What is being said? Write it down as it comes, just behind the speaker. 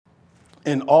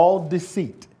and all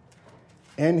deceit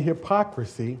and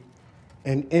hypocrisy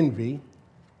and envy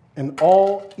and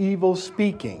all evil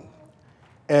speaking.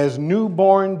 As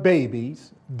newborn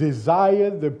babies, desire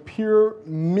the pure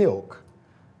milk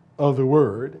of the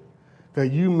word,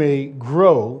 that you may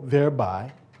grow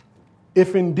thereby,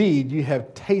 if indeed you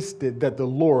have tasted that the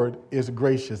Lord is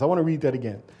gracious. I want to read that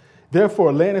again.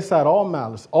 Therefore, laying aside all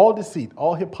malice, all deceit,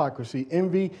 all hypocrisy,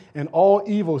 envy, and all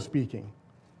evil speaking,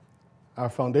 our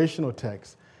foundational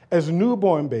text, as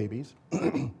newborn babies,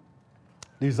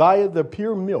 desire the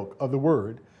pure milk of the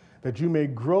word, that you may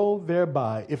grow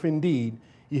thereby, if indeed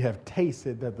ye have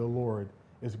tasted that the Lord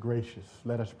is gracious.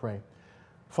 Let us pray.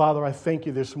 Father, I thank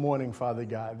you this morning, Father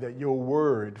God, that your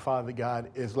word, Father God,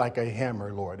 is like a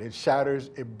hammer, Lord. It shatters,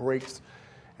 it breaks,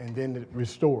 and then it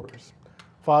restores.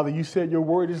 Father, you said your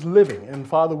word is living. And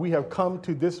Father, we have come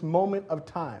to this moment of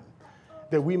time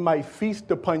that we might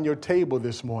feast upon your table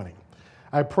this morning.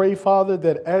 I pray, Father,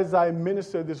 that as I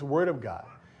minister this word of God,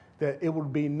 that it will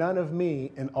be none of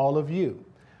me and all of you.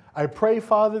 I pray,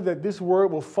 Father, that this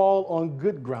word will fall on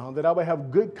good ground, that I will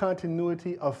have good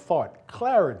continuity of thought,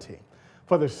 clarity,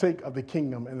 for the sake of the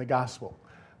kingdom and the gospel.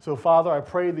 So, Father, I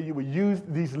pray that you would use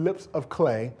these lips of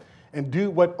clay and do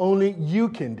what only you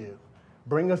can do.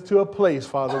 Bring us to a place,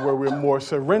 Father, where we're more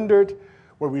surrendered,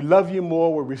 where we love you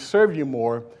more, where we serve you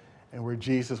more, and where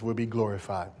Jesus will be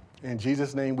glorified. In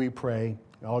Jesus' name we pray.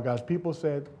 All God's people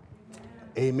said,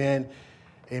 amen,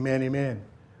 amen, amen.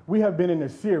 We have been in a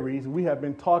series. We have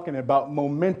been talking about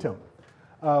momentum.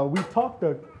 We talked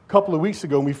a couple of weeks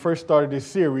ago when we first started this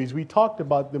series. We talked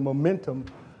about the momentum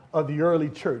of the early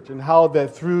church and how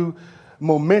that through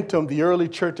momentum, the early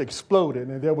church exploded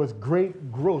and there was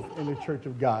great growth in the church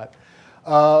of God.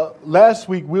 Last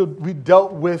week, we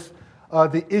dealt with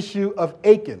the issue of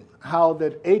Achan, how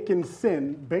that Achan's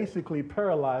sin basically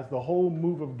paralyzed the whole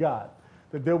move of God,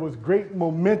 that there was great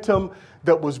momentum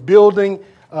that was building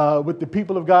with the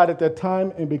people of God at that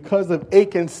time, and because of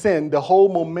Achan's sin, the whole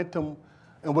momentum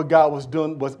and what God was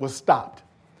doing was stopped.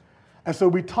 And so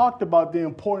we talked about the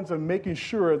importance of making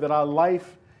sure that our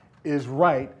life is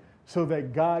right so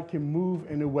that God can move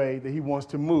in the way that he wants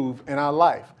to move in our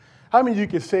life. How many of you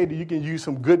can say that you can use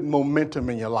some good momentum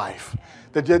in your life?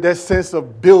 That sense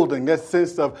of building, that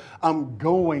sense of I'm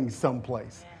going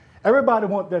someplace. Everybody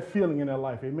wants that feeling in their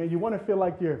life. Amen. You want to feel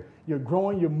like you're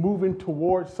growing, you're moving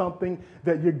towards something,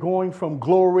 that you're going from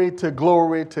glory to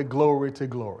glory to glory to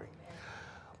glory.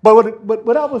 But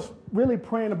what I was really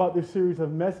praying about this series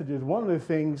of messages, one of the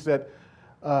things that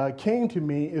came to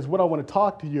me is what I want to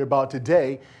talk to you about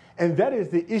today, and that is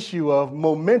the issue of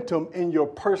momentum in your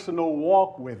personal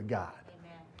walk with God.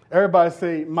 Amen. Everybody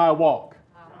say, my walk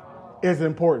is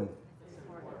important.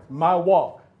 My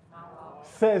walk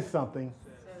says something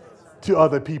to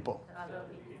other people.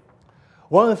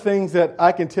 One of the things that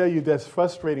I can tell you that's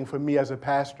frustrating for me as a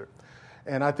pastor,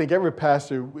 and I think every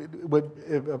pastor,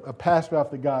 a pastor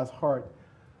after God's heart,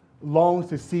 longs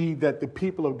to see that the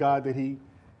people of God that he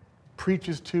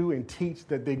preaches to and teach,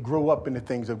 that they grow up in the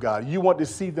things of God. You want to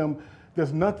see them.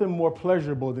 There's nothing more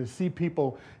pleasurable than see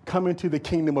people come into the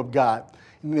kingdom of God,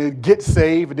 and they get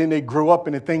saved, and then they grow up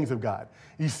in the things of God.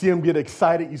 You see them get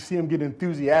excited. You see them get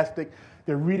enthusiastic.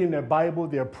 They're reading their Bible.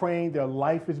 They're praying. Their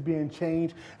life is being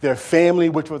changed. Their family,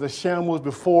 which was a shambles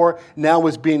before, now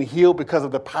is being healed because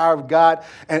of the power of God.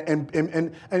 And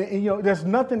you know, there's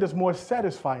nothing that's more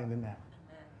satisfying than that.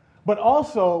 But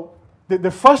also, the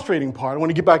frustrating part, I want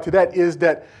to get back to that, is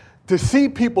that to see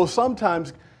people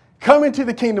sometimes come into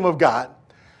the kingdom of God,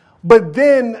 but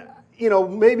then, you know,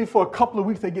 maybe for a couple of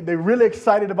weeks they're really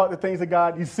excited about the things of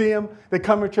God. You see them, they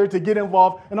come to church, they get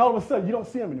involved, and all of a sudden you don't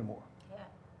see them anymore.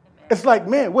 It's like,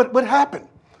 man, what happened?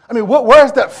 I mean,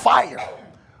 where's that fire?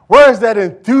 Where's that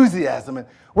enthusiasm? And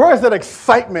where's that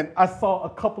excitement I saw a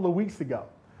couple of weeks ago?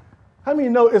 How many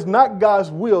know it's not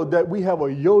God's will that we have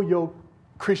a yo-yo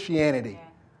Christianity,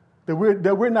 that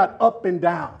we're not up and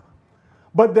down,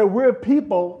 but that we're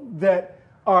people that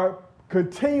are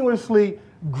continuously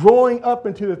growing up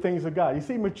into the things of God. You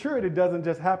see, maturity doesn't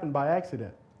just happen by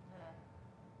accident.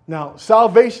 Now,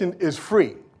 salvation is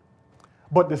free.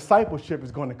 But discipleship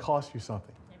is going to cost you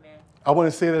something. Amen. I want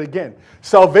to say that again.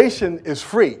 Salvation is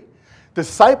free.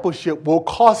 Discipleship will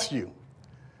cost you.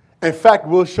 In fact,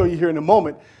 we'll show you here in a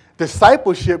moment.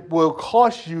 Discipleship will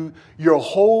cost you your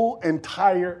whole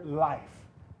entire life.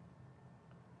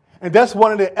 And that's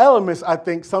one of the elements, I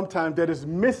think, sometimes that is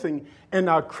missing in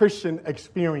our Christian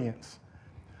experience.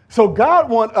 So God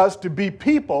wants us to be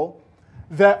people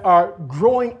that are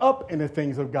growing up in the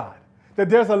things of God. That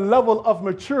there's a level of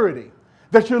maturity.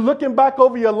 That you're looking back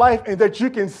over your life and that you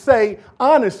can say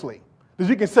honestly, that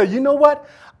you can say, you know what?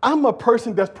 I'm a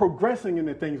person that's progressing in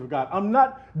the things of God. I'm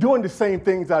not doing the same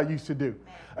things I used to do.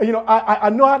 You know, I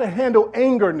know how to handle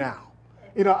anger now.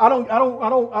 You know, I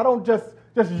don't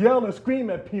just yell and scream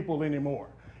at people anymore.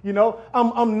 You know,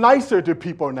 I'm nicer to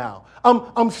people now.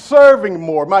 I'm serving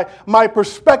more. My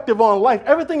perspective on life,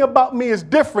 everything about me is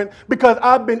different because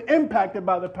I've been impacted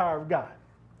by the power of God.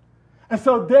 And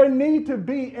so there need to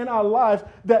be in our lives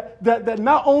that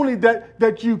not only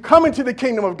that you come into the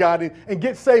kingdom of God and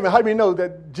get saved. And how do we know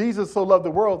that Jesus so loved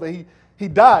the world that he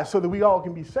died so that we all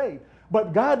can be saved?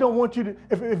 But God don't want you to,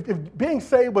 if being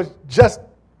saved was just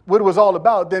what it was all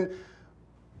about, then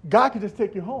God could just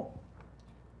take you home.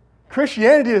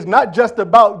 Christianity is not just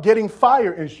about getting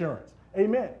fire insurance.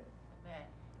 Amen.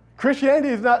 Christianity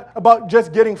is not about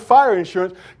just getting fire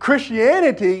insurance.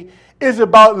 Christianity is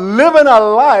about living a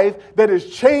life that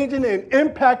is changing and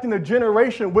impacting a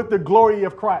generation with the glory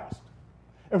of Christ.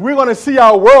 If we're going to see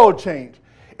our world change,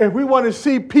 if we want to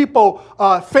see people,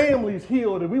 families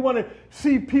healed, if we want to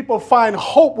see people find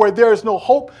hope where there is no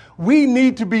hope, we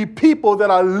need to be people that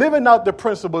are living out the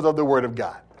principles of the Word of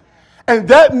God. And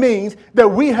that means that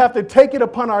we have to take it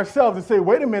upon ourselves and say,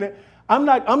 wait a minute, I'm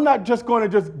not just going to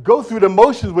just go through the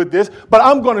motions with this, but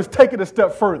I'm going to take it a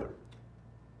step further.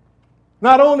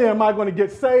 Not only am I going to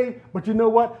get saved, but you know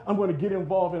what? I'm going to get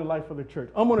involved in the life of the church.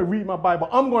 I'm going to read my Bible.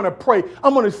 I'm going to pray.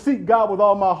 I'm going to seek God with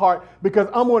all my heart because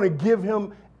I'm going to give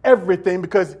him everything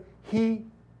because he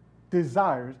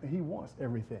desires and he wants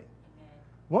everything.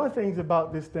 One of the things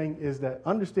about this thing is that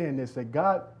understand this, that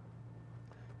God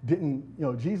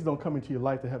didn't, Jesus don't come into your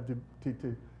life to have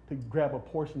to grab a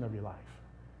portion of your life.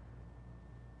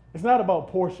 It's not about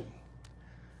portion.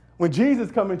 When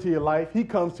Jesus comes into your life, he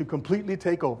comes to completely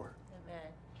take over.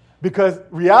 Because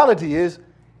reality is,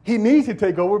 he needs to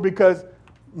take over because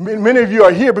many of you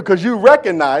are here because you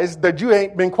recognize that you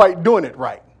ain't been quite doing it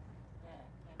right.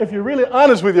 If you're really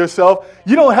honest with yourself,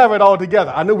 you don't have it all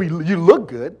together. I know you look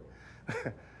good.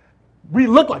 We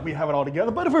look like we have it all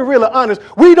together, but if we're really honest,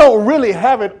 we don't really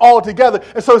have it all together.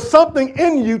 And so something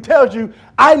in you tells you,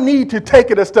 I need to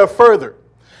take it a step further.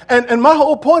 And my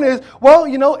whole point is, well,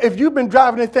 if you've been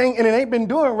driving a thing and it ain't been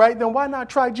doing right, then why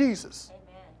not try Jesus?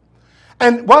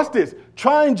 And watch this.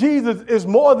 Trying Jesus is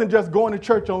more than just going to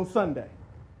church on Sunday.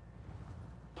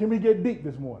 Can we get deep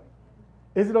this morning?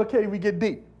 Is it okay if we get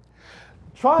deep?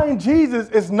 Trying Jesus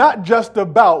is not just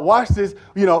about, watch this,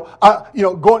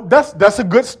 going. That's a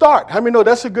good start. How many know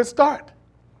that's a good start?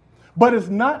 But it's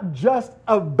not just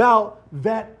about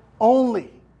that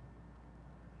only.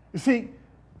 You see,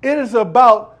 it is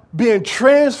about being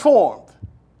transformed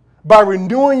by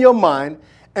renewing your mind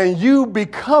and you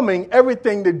becoming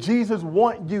everything that Jesus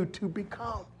wants you to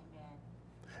become. Amen.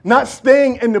 Not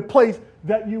staying in the place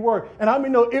that you were. And I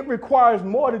mean, it requires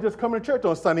more than just coming to church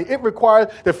on Sunday. It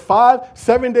requires that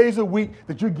 5-7 days a week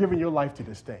that you're giving your life to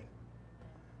this thing.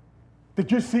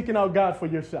 That you're seeking out God for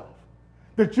yourself.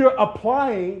 That you're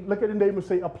applying, look at the neighbor and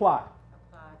say, apply.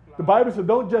 The Bible says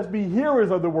don't just be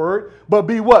hearers of the word, but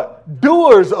be what?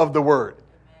 Doers of the word.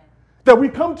 That we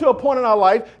come to a point in our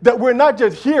life that we're not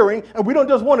just hearing and we don't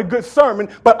just want a good sermon,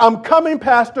 but I'm coming,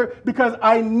 Pastor, because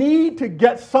I need to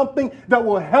get something that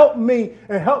will help me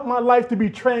and help my life to be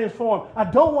transformed. I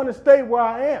don't want to stay where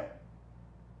I am.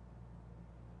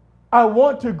 I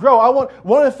want to grow.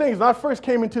 One of the things when I first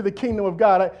came into the kingdom of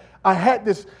God, I had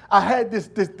this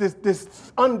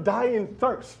undying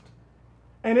thirst.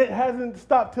 And it hasn't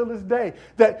stopped till this day.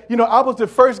 That, I was the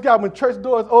first guy, when church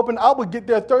doors opened, I would get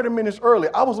there 30 minutes early.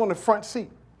 I was on the front seat.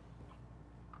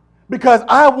 Because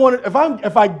I wanted,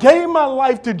 if I gave my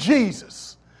life to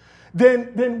Jesus,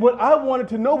 then what I wanted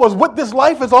to know was what this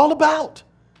life is all about.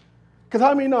 Because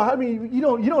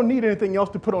you don't need anything else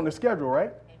to put on the schedule,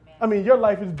 right? Amen. Your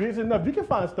life is busy enough. You can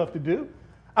find stuff to do.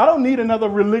 I don't need another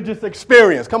religious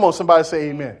experience. Come on, somebody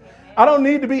say amen. I don't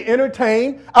need to be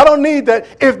entertained. I don't need that.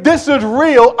 If this is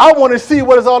real, I want to see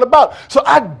what it's all about. So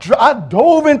I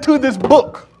dove into this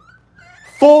book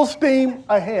full steam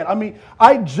ahead.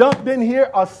 I jumped in here.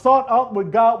 I sought out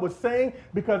what God was saying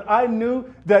because I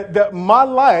knew that my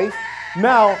life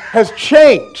now has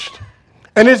changed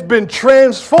and it's been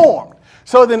transformed.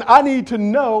 So then I need to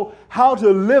know how to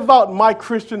live out my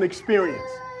Christian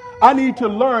experience. I need to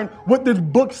learn what this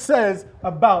book says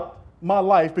about my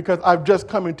life because I've just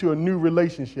come into a new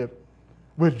relationship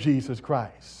with Jesus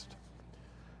Christ.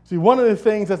 See, one of the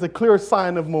things that's a clear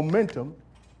sign of momentum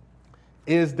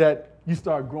is that you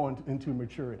start growing into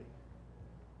maturity.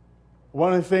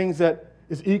 One of the things that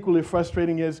is equally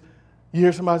frustrating is you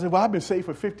hear somebody say, well, I've been saved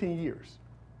for 15 years.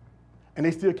 And they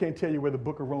still can't tell you where the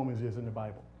book of Romans is in the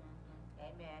Bible.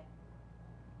 Amen.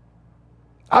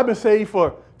 I've been saved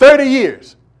for 30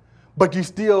 years. but you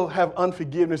still have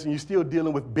unforgiveness and you're still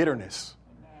dealing with bitterness.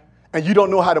 And you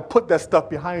don't know how to put that stuff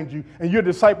behind you, and you're a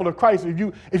disciple of Christ.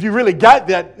 If you really got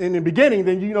that in the beginning,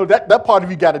 then you know that part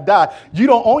of you got to die. You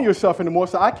don't own yourself anymore,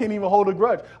 so I can't even hold a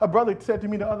grudge. A brother said to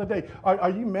me the other day, are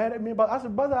you mad at me about? I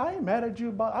said, brother, I ain't mad at you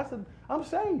about. I said, I'm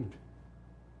saved.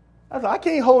 I said, I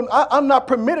can't hold. I'm not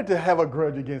permitted to have a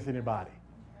grudge against anybody.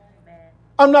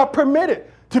 I'm not permitted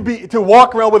to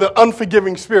walk around with an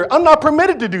unforgiving spirit. I'm not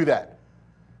permitted to do that.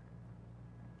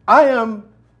 I am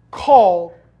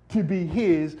called to be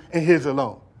his and his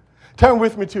alone. Turn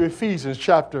with me to Ephesians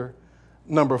chapter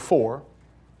number 4.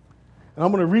 And I'm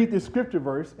going to read this scripture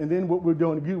verse, and then what we're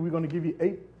going to do, we're going to give you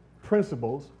 8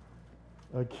 principles,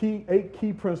 8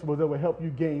 key principles that will help you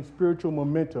gain spiritual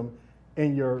momentum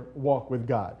in your walk with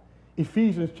God.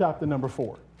 Ephesians chapter number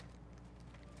 4.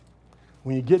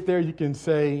 When you get there, you can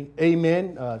say,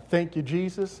 amen, thank you,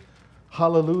 Jesus,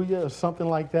 hallelujah, or something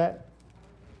like that.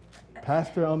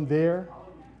 Pastor, I'm there.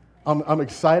 I'm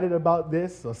excited about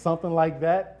this, or something like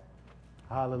that.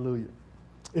 Hallelujah.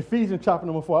 Ephesians chapter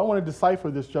number 4. I want to decipher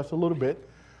this just a little bit.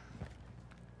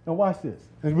 Now watch this.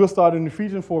 And we'll start in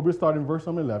Ephesians 4. We'll start in verse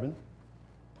number 11.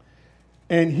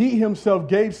 And he himself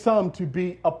gave some to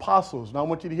be apostles. Now I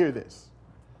want you to hear this.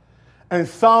 And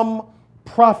some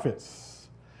prophets.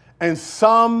 And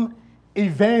some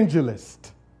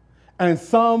evangelists. And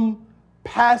some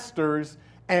pastors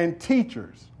and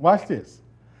teachers. Watch this.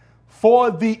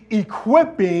 For the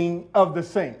equipping of the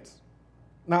saints.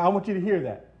 Now, I want you to hear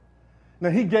that. Now,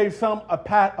 he gave some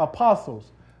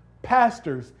apostles,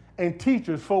 pastors, and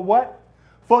teachers for what?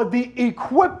 For the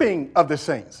equipping of the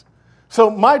saints. So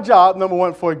my job, number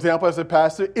one, for example, as a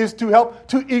pastor, is to help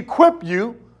to equip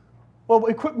you. Well,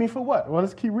 equip me for what? Well,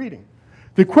 let's keep reading.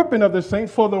 The equipping of the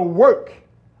saints for the work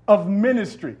of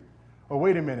ministry. Oh,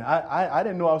 wait a minute. I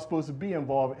didn't know I was supposed to be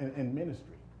involved in ministry.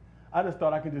 I just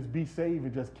thought I could just be saved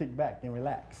and just kick back and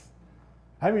relax.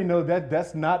 How many know that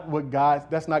that's not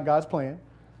God's plan?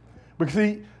 Because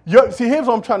see, here's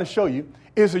what I'm trying to show you,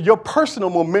 is that your personal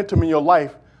momentum in your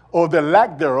life, or the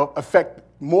lack thereof, affect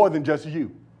more than just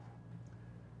you.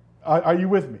 Are you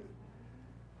with me?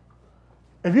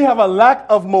 If you have a lack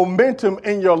of momentum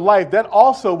in your life, that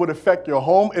also would affect your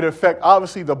home. It affect,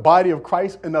 obviously, the body of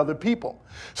Christ and other people.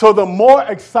 So the more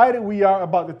excited we are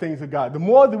about the things of God, the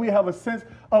more that we have a sense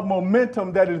of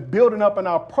momentum that is building up in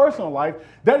our personal life,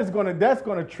 that's going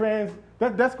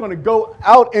to go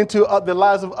out into the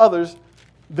lives of others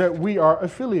that we are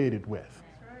affiliated with.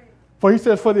 Right. For he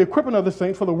says, for the equipping of the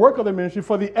saints, for the work of the ministry,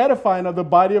 for the edifying of the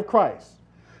body of Christ,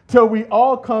 till we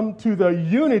all come to the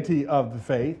unity of the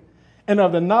faith and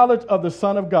of the knowledge of the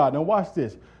Son of God. Now watch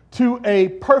this. To a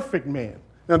perfect man.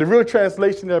 Now the real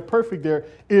translation of perfect there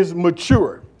is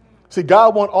mature. See,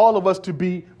 God wants all of us to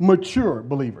be mature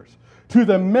believers. To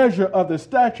the measure of the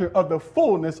stature of the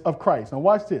fullness of Christ. Now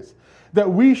watch this. That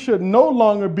we should no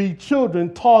longer be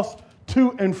children tossed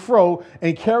to and fro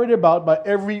and carried about by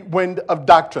every wind of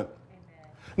doctrine.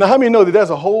 Amen. Now how many know that there's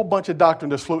a whole bunch of doctrine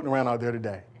that's floating around out there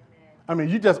today? I mean,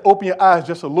 you just open your eyes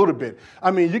just a little bit.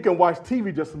 I mean, you can watch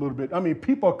TV just a little bit. I mean,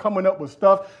 people are coming up with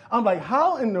stuff. I'm like,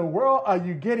 how in the world are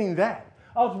you getting that?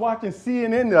 I was watching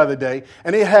CNN the other day,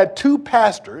 and they had 2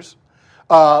 pastors.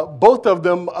 Both of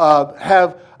them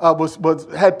had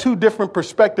 2 different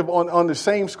perspectives on the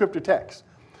same scripture text.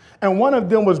 And one of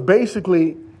them was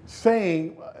basically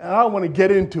saying, and I don't want to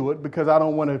get into it because I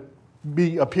don't want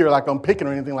to appear like I'm picking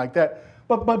or anything like that.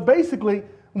 But basically,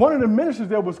 one of the ministers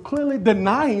there was clearly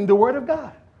denying the word of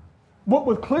God. What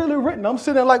was clearly written. I'm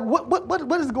sitting there like,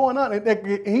 what is going on?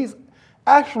 And he's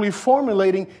actually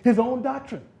formulating his own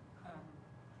doctrine.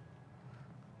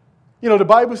 You know, the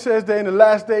Bible says that in the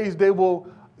last days they will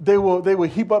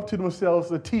heap up to themselves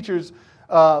the teachers,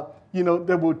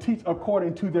 that will teach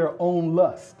according to their own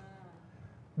lust.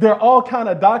 There are all kind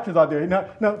of doctrines out there.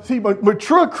 Now, see, but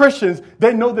mature Christians,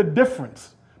 they know the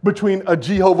difference between a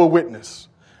Jehovah's Witness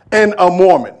and a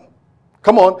Mormon.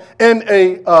 Come on, and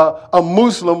a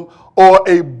Muslim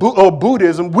or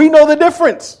Buddhism. We know the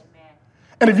difference. Amen.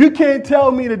 And if you can't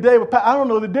tell me today, I don't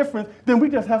know the difference, then we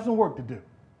just have some work to do.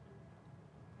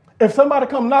 If somebody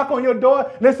come knock on your door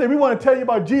and they say, we want to tell you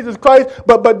about Jesus Christ,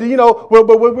 but we're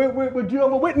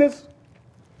Jehovah's Witness,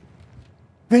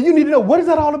 then you need to know, what is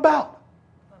that all about?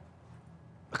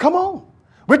 Come on.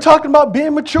 We're talking about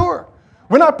being mature.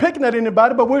 We're not picking at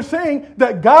anybody, but we're saying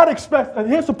that God expects, and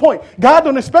here's the point, God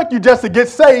don't expect you just to get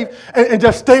saved and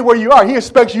just stay where you are. He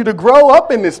expects you to grow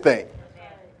up in this thing.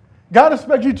 God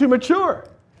expects you to mature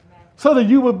so that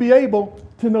you will be able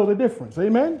to know the difference.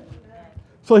 Amen?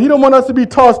 So he don't want us to be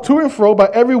tossed to and fro by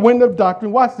every wind of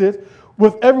doctrine. Watch this.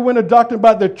 With every wind of doctrine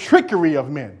by the trickery of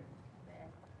men.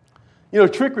 You know,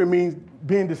 trickery means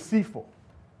being deceitful.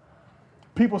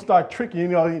 People start tricking, you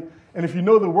know, and if you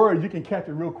know the word, you can catch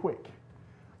it real quick.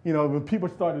 You know, when people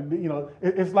start to, you know,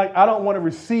 it's like I don't want to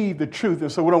receive the truth,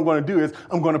 and so what I'm going to do is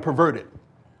I'm going to pervert it.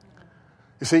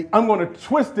 You see, I'm going to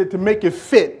twist it to make it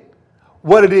fit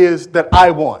what it is that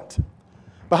I want.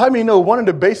 But how many know one of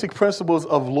the basic principles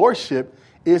of lordship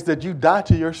is that you die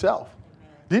to yourself?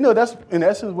 Do you know that's, in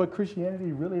essence, what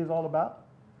Christianity really is all about?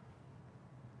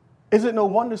 Is it no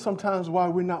wonder sometimes why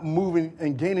we're not moving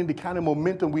and gaining the kind of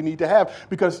momentum we need to have?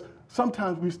 Because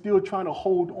sometimes we're still trying to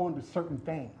hold on to certain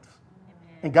things.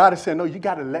 Amen. And God is saying, no, you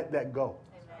got to let that go.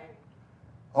 Amen.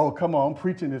 Oh, come on, I'm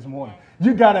preaching this morning.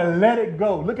 You got to let it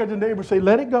go. Look at your neighbor and say,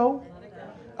 let it go. Let it go.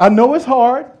 I know it's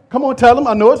hard. Come on, tell them,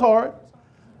 I know it's hard.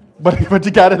 But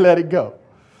you got to let it go.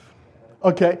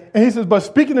 Okay, and he says, but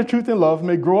speaking the truth in love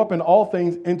may grow up in all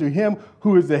things into him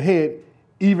who is the head,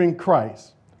 even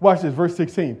Christ. Watch this, verse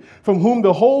 16. From whom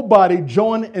the whole body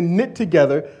joined and knit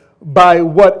together by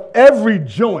what every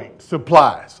joint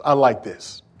supplies. I like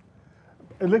this.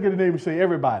 And look at the neighbor and say,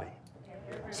 everybody.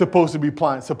 Supposed to be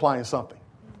supplying something.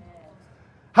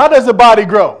 How does the body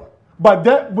grow? By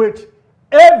that which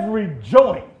every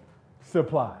joint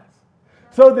supplies.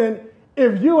 So then,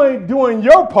 if you ain't doing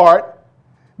your part,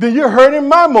 then you're hurting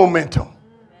my momentum.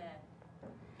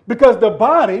 Because the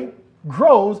body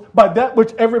grows by that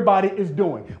which everybody is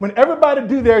doing. When everybody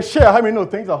do their share, how many know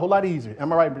things are a whole lot easier?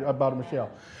 Am I right about it,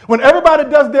 Michelle? When everybody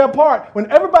does their part,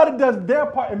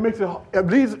 it makes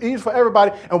it easy for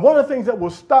everybody. And one of the things that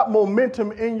will stop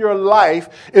momentum in your life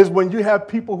is when you have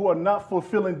people who are not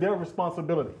fulfilling their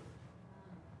responsibility.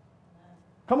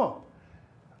 Come on.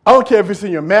 I don't care if it's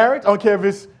in your marriage. I don't care if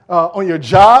it's on your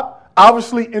job.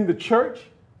 Obviously in the church.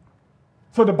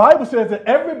 So the Bible says that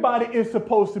everybody is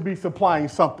supposed to be supplying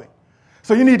something.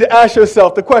 So you need to ask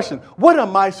yourself the question, what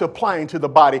am I supplying to the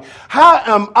body? How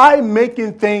am I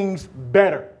making things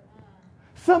better?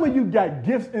 Some of you got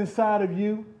gifts inside of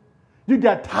you. You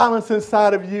got talents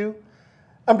inside of you.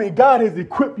 I mean, God has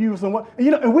equipped you somewhat.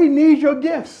 And we need your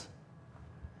gifts.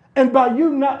 And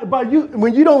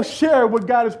when you don't share what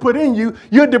God has put in you,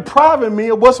 you're depriving me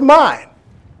of what's mine.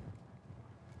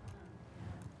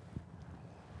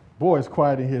 Boy, it's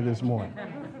quiet in here this morning.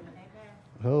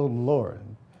 Oh, Lord.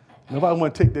 Nobody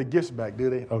want to take their gifts back, do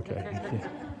they? Okay.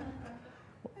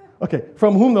 Okay.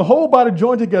 From whom the whole body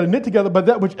joined together, knit together by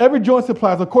that which every joint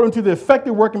supplies, according to the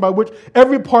effective working by which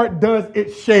every part does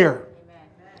its share,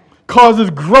 causes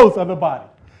growth of the body.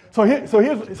 So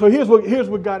here's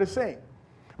what God is saying.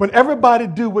 When everybody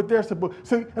do what they're supposed to.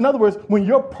 So in other words, when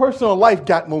your personal life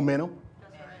got momentum,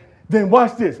 then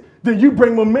watch this. Then you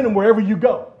bring momentum wherever you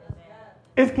go.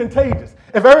 It's contagious.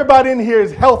 If everybody in here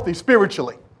is healthy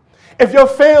spiritually, if your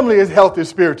family is healthy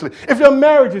spiritually, if your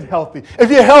marriage is healthy, if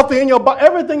you're healthy in your body,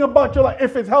 everything about your life,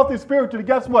 if it's healthy spiritually,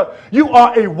 guess what? You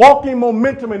are a walking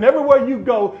momentum, and everywhere you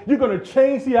go, you're going to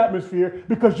change the atmosphere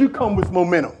because you come with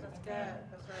momentum.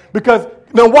 Because,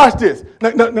 now watch this.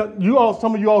 Now,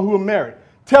 some of you all who are married,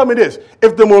 tell me this.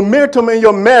 If the momentum in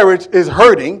your marriage is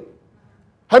hurting,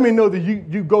 how many know that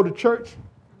you go to church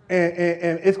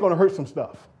and it's going to hurt some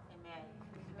stuff?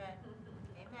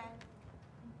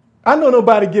 I know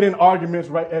nobody get in arguments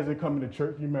right as they come into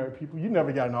church. You married people, you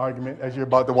never got an argument as you're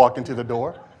about to walk into the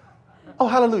door. Oh,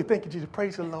 hallelujah. Thank you, Jesus.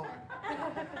 Praise the Lord.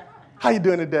 How you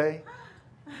doing today?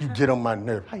 You get on my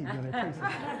nerve. How you doing today? Praise the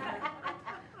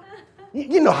Lord.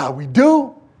 You know how we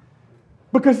do.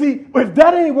 Because, see, if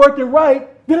that ain't working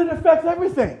right, then it affects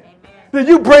everything. Amen. Then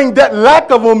you bring that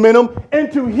lack of momentum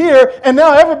into here, and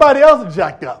now everybody else is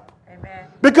jacked up. Amen.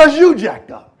 Because you jacked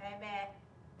up. Amen.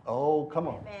 Oh, come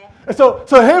on. Amen. And so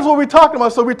here's what we're talking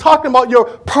about. So we're talking about your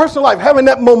personal life, having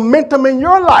that momentum in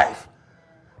your life.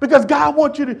 Because God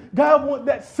wants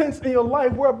that sense in your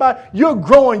life whereby you're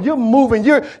growing, you're moving,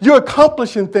 you're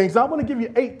accomplishing things. I want to give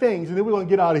you 8 things, and then we're going to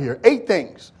get out of here. 8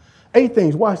 things. 8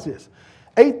 things. Watch this.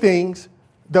 8 things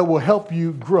that will help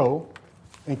you grow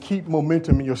and keep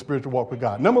momentum in your spiritual walk with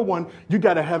God. Number 1, you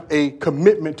got to have a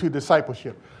commitment to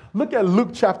discipleship. Look at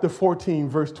Luke chapter 14,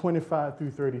 verse 25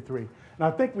 through 33. And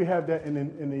I think we have that in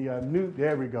the new,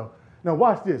 there we go. Now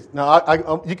watch this. Now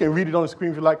you can read it on the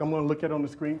screen if you like. I'm going to look at it on the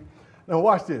screen. Now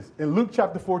watch this. In Luke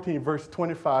chapter 14, verse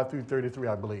 25 through 33,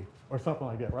 I believe, or something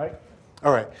like that, right?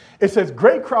 All right. It says,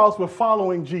 great crowds were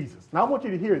following Jesus. Now I want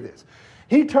you to hear this.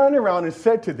 He turned around and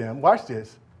said to them, watch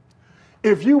this,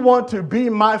 if you want to be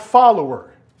my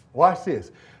follower, watch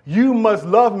this, you must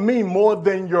love me more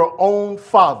than your own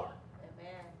father.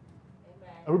 Amen.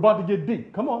 Amen. We're about to get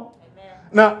deep. Come on.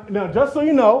 Now, just so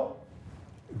you know,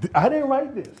 I didn't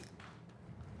write this.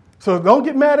 So don't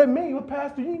get mad at me. Well,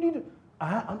 Pastor, you need to.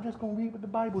 I'm just going to read what the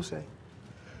Bible says.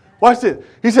 Watch this.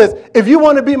 He says, if you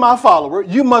want to be my follower,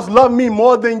 you must love me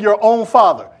more than your own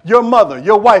father, your mother,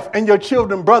 your wife, and your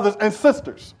children, brothers, and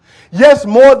sisters. Yes,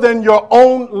 more than your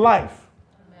own life.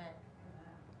 Amen.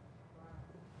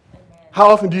 How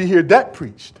often do you hear that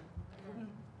preached?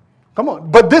 Come on.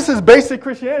 But this is basic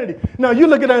Christianity. Now, you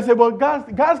look at that and say, well,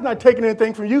 God's not taking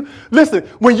anything from you. Listen,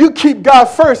 when you keep God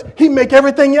first, he make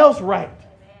everything else right.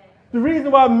 The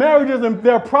reason why marriages and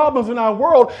there are problems in our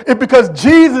world is because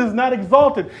Jesus is not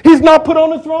exalted. He's not put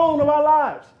on the throne of our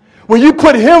lives. When you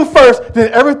put him first,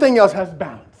 then everything else has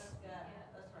balance.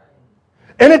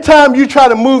 Anytime you try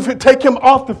to take him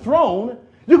off the throne,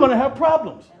 you're going to have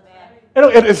problems.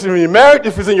 If it's in your marriage,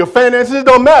 if it's in your finances, it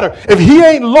don't matter. If he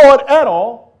ain't Lord at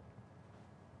all,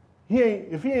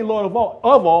 if he ain't Lord of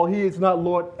all, he is not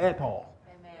Lord at all.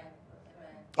 Amen.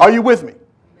 Are you with me?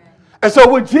 Amen. And so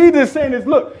what Jesus is saying is,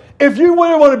 look, if you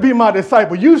really want to be my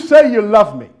disciple, you say you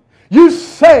love me. You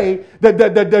say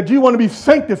that you want to be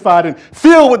sanctified and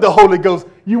filled with the Holy Ghost.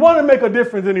 You want to make a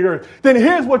difference in the earth. Then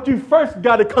here's what you first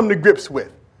got to come to grips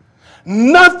with.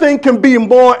 Nothing can be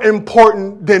more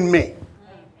important than me. Amen.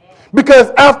 Because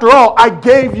after all, I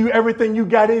gave you everything you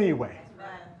got anyway.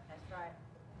 That's right.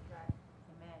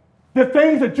 Amen. The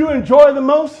things that you enjoy the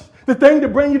most, the things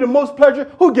that bring you the most pleasure,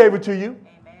 who gave it to you?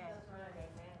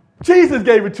 Jesus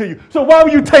gave it to you. So why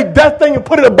would you take that thing and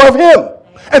put it above him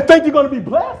and think you're going to be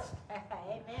blessed?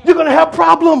 Amen. You're going to have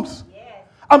problems. Yes.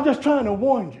 I'm just trying to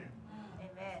warn you.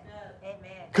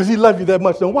 Because he loves you that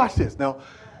much. Now watch this. Now,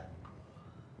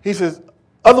 he says,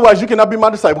 otherwise you cannot be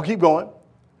my disciple. Keep going.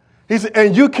 He said,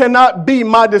 and you cannot be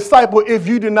my disciple if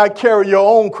you do not carry your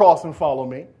own cross and follow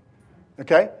me.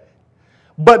 Okay?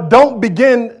 But don't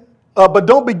begin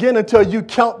until you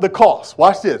count the cost.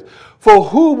 Watch this. For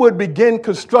who would begin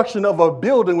construction of a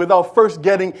building without first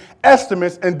getting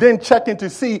estimates and then checking to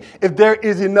see if there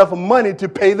is enough money to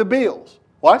pay the bills?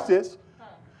 Watch this.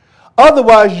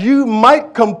 Otherwise, you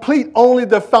might complete only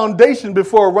the foundation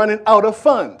before running out of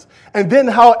funds. And then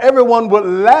how everyone would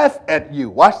laugh at you.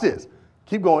 Watch this.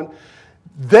 Keep going.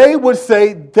 They would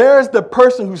say, there's the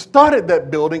person who started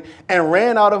that building and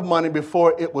ran out of money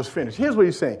before it was finished. Here's what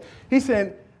he's saying. He's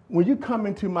saying, when you come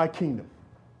into my kingdom,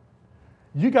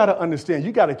 you got to understand,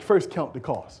 you got to first count the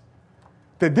cost.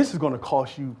 That this is going to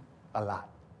cost you a lot.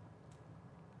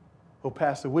 Well,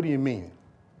 Pastor, what do you mean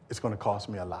it's going to cost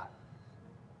me a lot?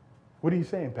 What are you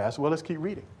saying, Pastor? Well, let's keep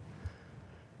reading.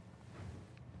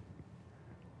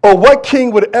 Or what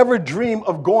king would ever dream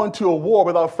of going to a war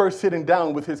without first sitting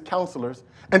down with his counselors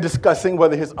and discussing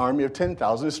whether his army of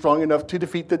 10,000 is strong enough to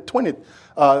defeat the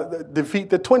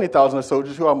 20,000 of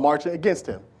soldiers who are marching against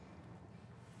him?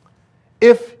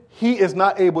 If he is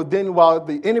not able, then while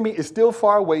the enemy is still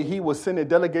far away, he will send a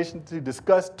delegation to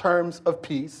discuss terms of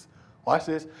peace. Watch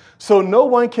this. So no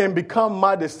one can become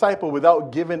my disciple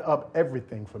without giving up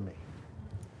everything for me.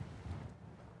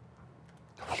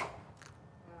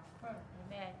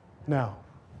 Now,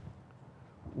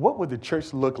 what would the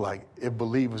church look like if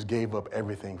believers gave up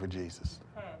everything for Jesus?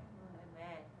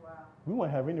 We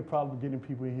won't have any problem getting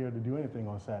people in here to do anything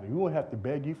on Saturday. We won't have to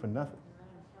beg you for nothing.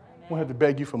 We won't have to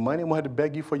beg you for money. We won't have to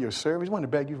beg you for your service. We won't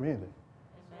have to beg you for anything.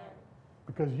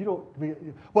 Because you don't,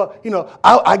 well, you know,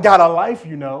 I got a life,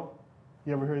 you know.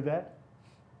 You ever heard that?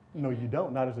 No, you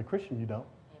don't. Not as a Christian, you don't.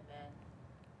 Amen.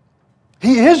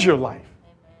 He is your life.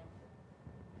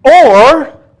 Amen.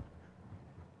 Or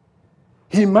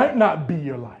he might not be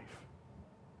your life.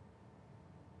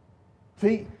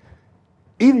 See,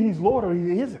 either he's Lord or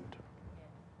he isn't.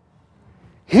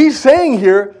 He's saying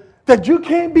here that you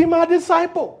can't be my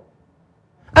disciple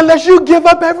unless you give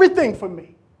up everything for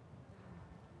me.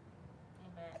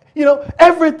 Amen. You know,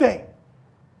 everything.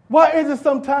 Why is it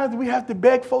sometimes we have to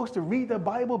beg folks to read the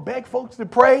Bible, beg folks to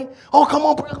pray? Oh, come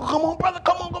on, brother,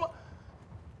 come on.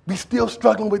 We still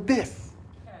struggling with this.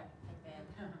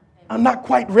 I'm not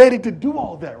quite ready to do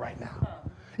all that right now.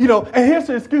 You know, and here's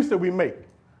the excuse that we make.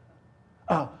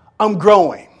 I'm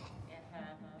growing.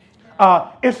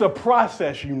 It's a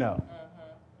process, you know.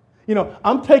 You know,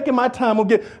 I'm taking my time.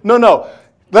 No.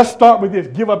 Let's start with this.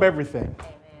 Give up everything.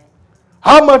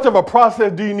 How much of a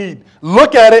process do you need?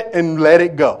 Look at it and let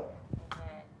it go.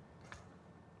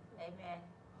 Amen.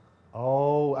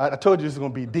 Oh, I told you this is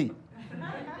going to be deep.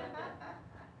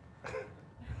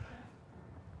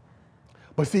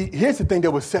 But see, here's the thing that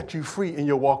will set you free in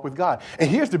your walk with God. And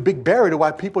here's the big barrier to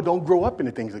why people don't grow up in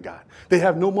the things of God. They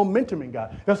have no momentum in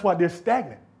God. That's why they're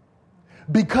stagnant.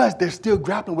 Because they're still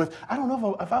grappling with, I don't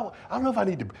know if I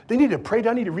need to, they need to pray, do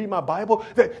I need to read my Bible?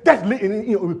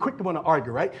 We're quick to want to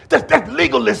argue, right? That's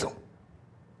legalism.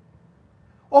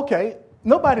 Okay,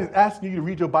 nobody's asking you to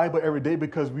read your Bible every day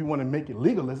because we want to make it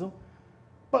legalism.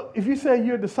 But if you say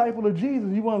you're a disciple of Jesus,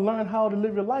 you want to learn how to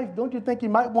live your life, don't you think you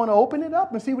might want to open it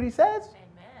up and see what he says?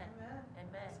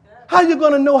 Amen. How are you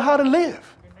going to know how to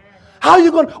live? How are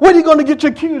you going? Where are you going to get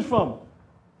your cues from?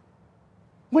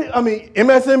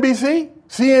 MSNBC,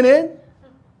 CNN,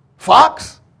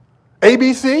 Fox,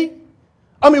 ABC.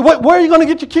 Where are you going to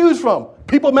get your cues from?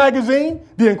 People Magazine,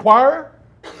 The Inquirer.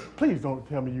 Please don't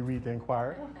tell me you read The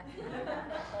Inquirer.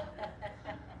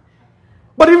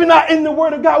 But if you're not in the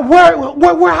Word of God,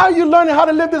 how are you learning how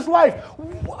to live this life?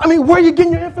 Where are you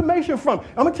getting your information from?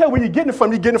 I'm going to tell you where you're getting it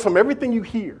from. You're getting it from everything you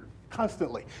hear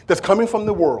constantly that's coming from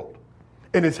the world.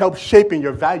 And it's helped shaping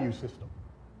your value system.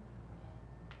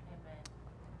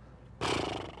 Amen.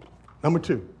 Number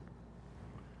 2,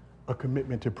 a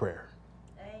commitment to prayer.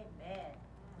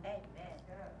 Amen.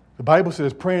 The Bible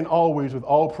says, praying always with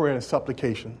all prayer and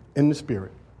supplication in the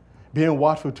Spirit, being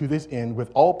watchful to this end with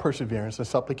all perseverance and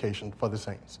supplication for the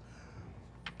saints.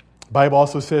 The Bible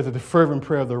also says that the fervent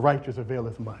prayer of the righteous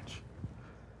availeth much.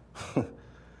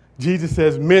 Jesus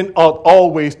says men ought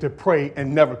always to pray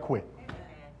and never quit.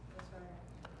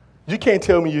 You can't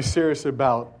tell me you're serious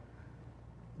about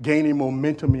gaining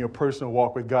momentum in your personal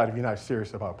walk with God if you're not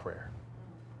serious about prayer.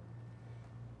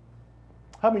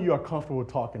 How many of you are comfortable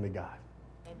talking to God?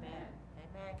 Amen.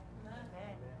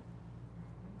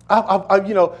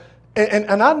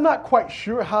 And I'm not quite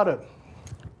sure how to,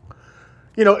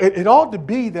 it ought to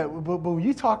be that, but when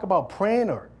you talk about praying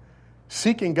or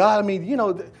seeking God,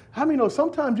 how many know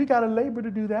sometimes you got to labor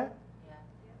to do that?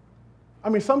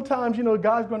 Yeah. Sometimes,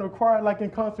 God's going to require, like in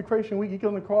consecration week, He's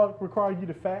going to require you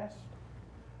to fast.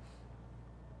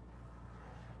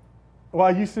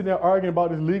 While you sitting there arguing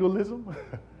about this legalism,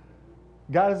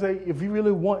 God is saying, if you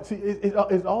really want, see,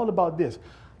 it's all about this.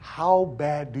 How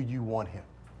bad do you want Him?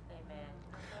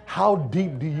 How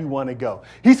deep do you want to go?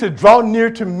 He said, draw near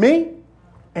to me,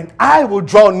 and I will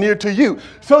draw near to you.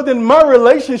 So then my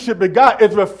relationship with God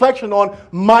is a reflection on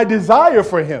my desire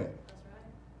for Him.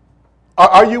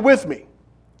 Are you with me?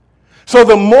 So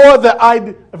the more that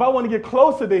if I want to get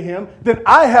closer to Him, then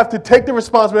I have to take the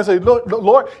responsibility and say,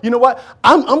 Lord, you know what?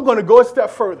 I'm going to go a step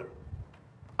further.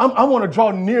 I want to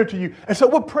draw near to you. And so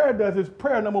what prayer does is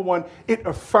prayer, number 1, it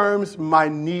affirms my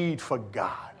need for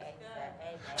God.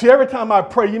 See, every time I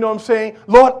pray, you know what I'm saying?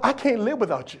 Lord, I can't live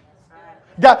without you.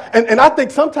 God, and I think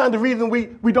sometimes the reason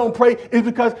we don't pray is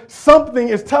because something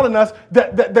is telling us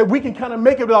that we can kind of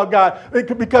make it without God.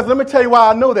 Because let me tell you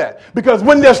why I know that. Because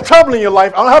when there's trouble in your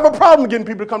life, I don't have a problem getting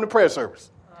people to come to prayer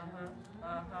service.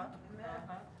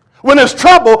 When there's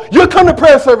trouble, you'll come to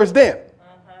prayer service then.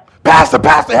 Pastor,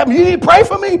 help me. You need to pray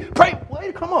for me? Pray.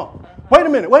 Wait, come on. Wait a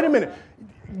minute.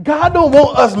 God don't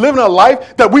want us living a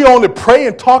life that we only pray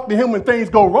and talk to Him when things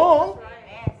go wrong.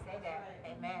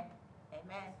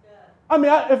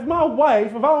 If my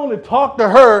wife, if I only talk to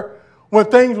her when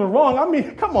things were wrong,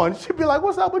 come on, she'd be like,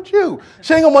 what's up with you?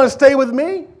 She ain't going to want to stay with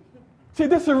me. See,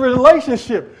 this is a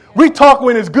relationship. We talk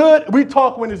when it's good. We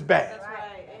talk when it's bad.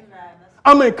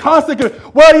 I'm in constant.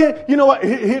 You know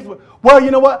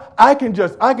what? I can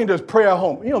just pray at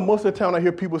home. Most of the time I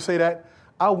hear people say that,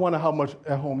 I wonder how much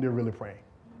at home they're really praying.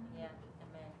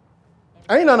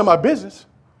 Ain't none of my business.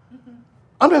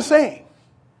 I'm just saying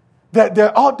that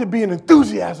there ought to be an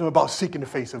enthusiasm about seeking the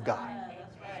face of God.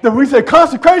 That we say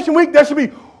consecration week, there should be,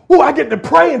 I get to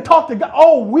pray and talk to God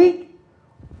all week.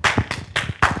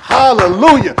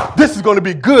 Hallelujah. This is going to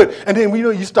be good. And then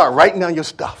you start writing down your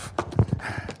stuff.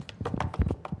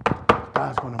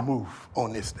 God's going to move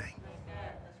on this thing.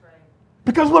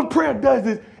 Because what prayer does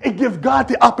is it gives God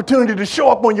the opportunity to show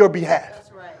up on your behalf.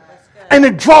 And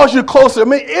it draws you closer.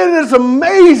 It is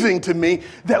amazing to me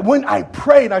that when I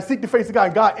pray and I seek the face of God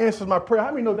and God answers my prayer,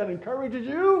 how many know that encourages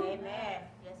you? Amen.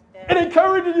 Yes, it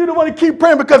encourages you to want to keep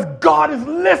praying because God is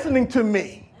listening to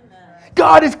me. Amen.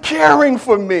 God is caring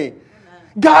for me. Amen.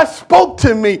 God spoke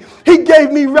to me. He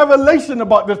gave me revelation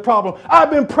about this problem.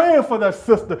 I've been praying for that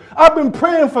sister. I've been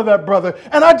praying for that brother.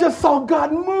 And I just saw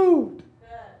God moved.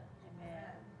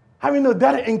 How many know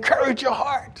that encourage your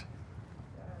heart?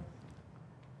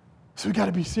 So we got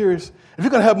to be serious. If you're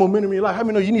going to have momentum in your life, how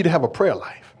many know you need to have a prayer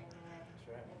life?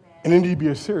 And it needs to be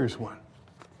a serious one.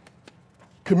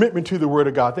 Commitment to the Word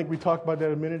of God. I think we talked about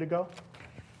that a minute ago.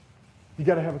 You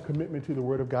got to have a commitment to the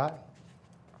Word of God.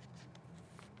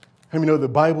 How many know the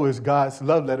Bible is God's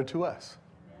love letter to us?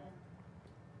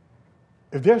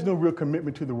 If there's no real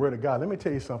commitment to the Word of God, let me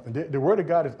tell you something. The Word of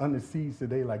God is under siege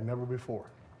today like never before.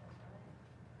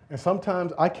 And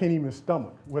sometimes I can't even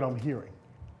stomach what I'm hearing.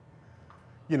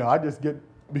 I just get,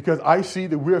 because I see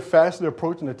that we're fastly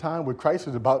approaching the time where Christ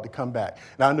is about to come back.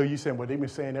 Now, I know you're saying, well, they've been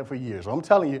saying that for years. Well, I'm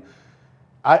telling you,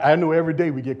 I know every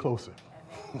day we get closer.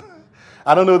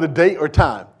 I don't know the date or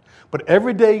time. But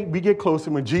every day we get closer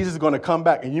when Jesus is going to come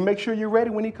back. And you make sure you're ready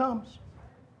when he comes.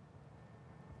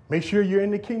 Make sure you're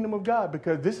in the kingdom of God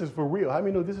because this is for real. How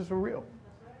many know this is for real?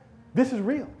 This is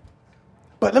real.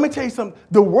 But let me tell you something.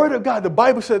 The word of God, the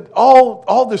Bible said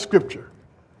all the scripture.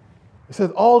 It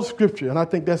says all the scripture. And I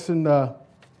think that's in,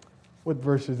 what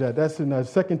verse is that? That's in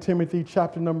 2 Timothy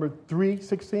chapter number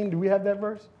 3:16. Do we have that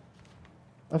verse?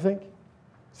 I think.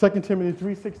 2 Timothy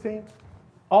 3:16.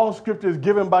 All scripture is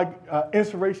given by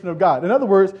inspiration of God. In other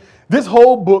words, this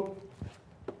whole book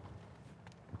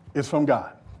is from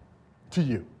God to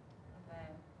you. Okay.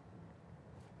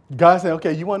 God said,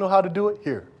 okay, you want to know how to do it?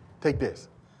 Here, take this.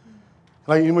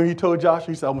 Like when he told Joshua,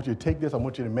 he said, I want you to take this. I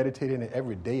want you to meditate in it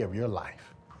every day of your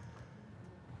life.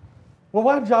 Well,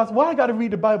 why, Josh? Why I got to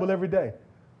read the Bible every day?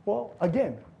 Well,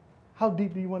 again, how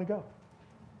deep do you want to go?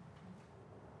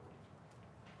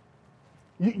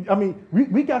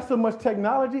 We got so much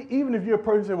technology, even if you're a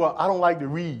person who says, well, I don't like to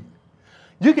read.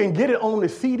 You can get it on the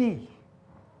CD.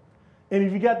 And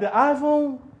if you got the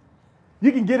iPhone,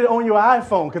 you can get it on your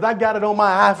iPhone, because I got it on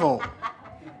my iPhone.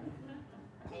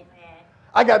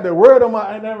 I got the word on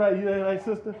my, ain't that right? You ain't right,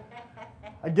 sister?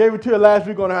 I gave it to her last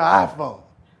week on her iPhone.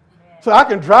 So I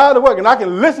can drive to work and I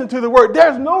can listen to the word.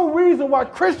 There's no reason why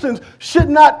Christians should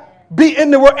not be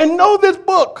in the word and know this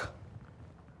book.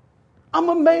 I'm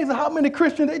amazed at how many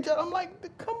Christians, I'm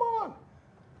like, come on.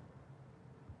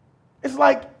 It's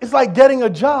like getting a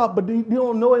job, but you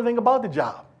don't know anything about the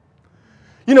job.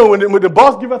 You know, when the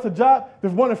boss gives us a job,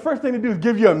 the first thing they do is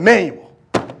give you a manual.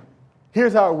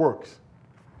 Here's how it works.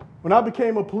 When I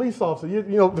became a police officer, you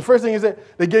know, the first thing is that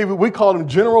they gave me, we call them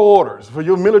general orders. For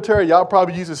your military, y'all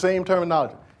probably use the same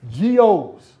terminology.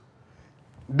 GOs.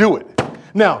 Do it.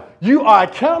 Now, you are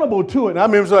accountable to it. And I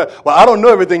mean, well, I don't know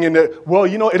everything in there. Well,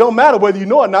 you know, it don't matter whether you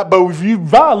know or not, but if you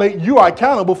violate, you are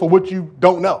accountable for what you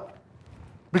don't know.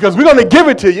 Because we're going to give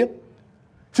it to you.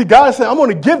 See, God said, I'm going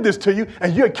to give this to you,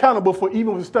 and you're accountable for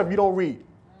even the stuff you don't read.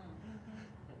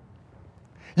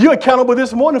 You're accountable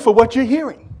this morning for what you're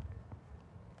hearing.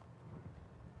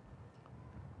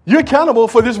 You're accountable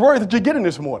for this word that you're getting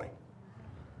this morning.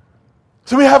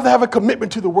 So we have to have a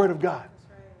commitment to the word of God.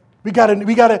 We gotta,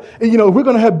 you know, if we're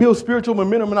gonna build spiritual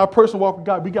momentum in our personal walk with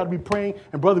God, we gotta be praying.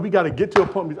 And brother, we gotta get to a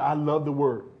point where I love the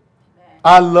word.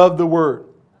 I love the word.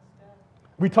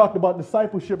 We talked about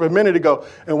discipleship a minute ago,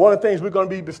 and one of the things we're gonna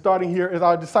be starting here is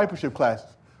our discipleship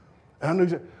classes. And I know you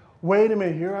said, wait a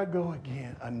minute, here I go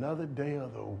again, another day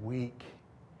of the week.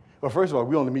 Well, first of all,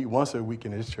 we only meet once a week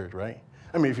in this church, right?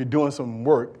 I mean, if you're doing some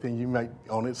work, then you might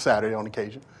on it Saturday on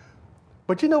occasion.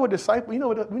 But you know what we know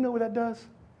what that does?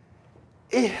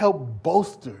 It helps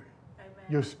bolster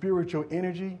your spiritual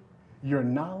energy, your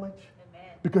knowledge,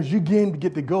 because you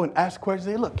get to go and ask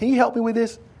questions. Say, look, can you help me with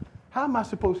this? How am I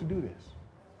supposed to do this?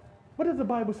 What does the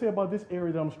Bible say about this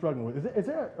area that I'm struggling with? Is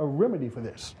there a remedy for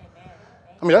this?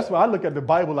 I mean, that's why I look at the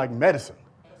Bible like medicine.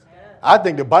 I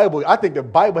think the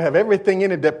Bible have everything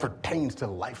in it that pertains to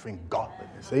life and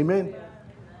godliness. Amen?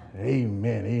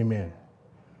 Amen. Amen.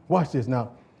 Watch this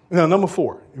now. Now, number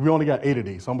 4. We only got 8 of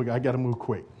these, so I got to move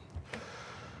quick.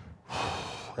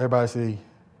 Everybody say,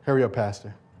 hurry up,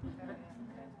 Pastor.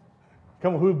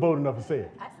 Come on, who's bold enough to say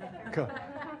it? Come.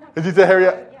 Did you say hurry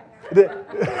up?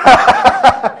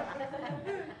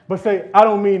 But say, I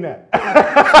don't mean that.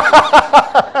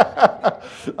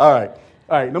 All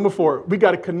right. Number 4, we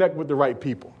got to connect with the right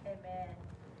people. Amen.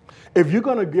 If you're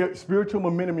going to get spiritual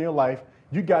momentum in your life,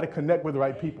 you got to connect with the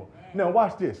right people. Amen. Now,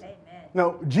 watch this. Amen.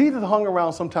 Now, Jesus hung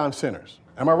around sometimes sinners.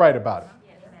 Am I right about it?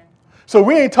 Yes. So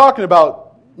we ain't talking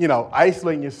about, you know,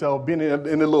 isolating yourself, being in a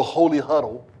little holy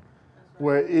huddle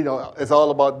where, you know, it's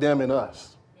all about them and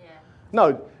us. Yeah.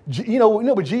 No,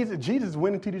 but Jesus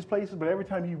went into these places, but every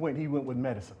time he went with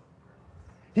medicine.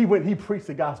 He preached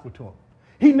the gospel to them.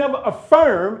 He never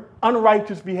affirmed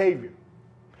unrighteous behavior.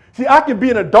 See, I can be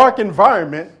in a dark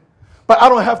environment, but I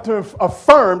don't have to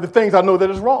affirm the things I know that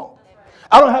is wrong.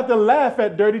 I don't have to laugh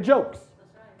at dirty jokes.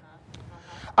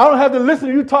 I don't have to listen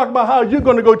to you talk about how you're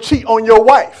going to go cheat on your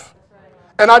wife.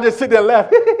 And I just sit there and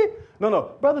laugh.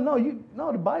 No, brother,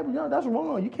 the Bible, that's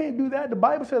wrong. You can't do that. The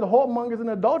Bible says the whoremongers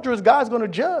and adulterers, God's going to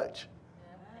judge.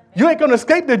 You ain't going to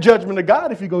escape the judgment of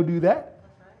God if you go do that.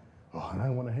 Oh, I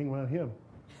don't want to hang around him.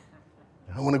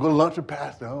 I want to go to lunch with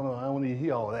Pastor. I don't want to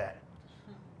hear all that.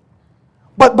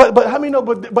 But how many know?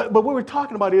 But what we're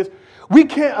talking about is we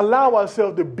can't allow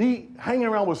ourselves to be hanging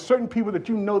around with certain people that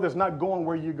you know that's not going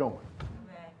where you're going.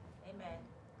 Amen.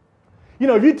 You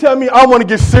know, if you tell me I want to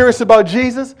get serious about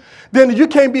Jesus, then you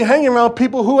can't be hanging around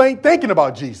people who ain't thinking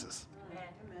about Jesus.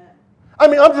 Amen. I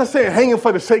mean, I'm just saying hanging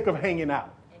for the sake of hanging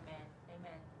out.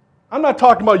 Amen. I'm not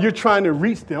talking about you're trying to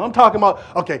reach them. I'm talking about,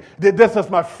 okay, this is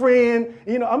my friend.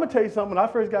 You know, I'm going to tell you something. When I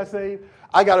first got saved,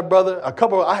 I got a brother,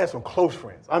 I had some close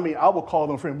friends. I mean, I would call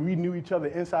them friends. We knew each other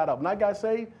inside out. When I got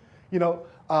saved,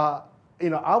 I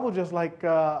was just like,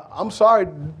 I'm sorry,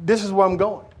 this is where I'm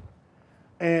going.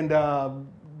 And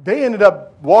they ended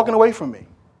up walking away from me.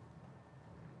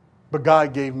 But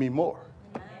God gave me more.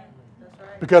 That's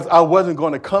right. Because I wasn't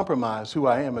going to compromise who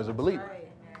I am as a believer. Right.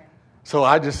 So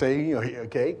I just say,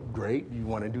 okay, great, you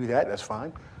want to do that, that's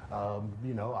fine.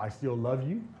 I still love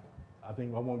you. I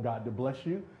think I want God to bless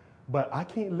you. But I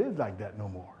can't live like that no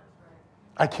more.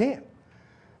 I can't.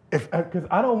 Because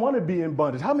I don't want to be in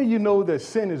bondage. How many of you know that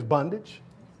sin is bondage?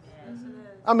 Yes, it is.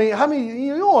 I mean, how many,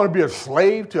 you don't want to be a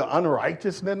slave to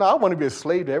unrighteousness? No, I want to be a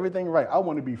slave to everything right. I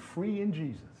want to be free in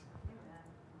Jesus.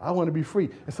 I want to be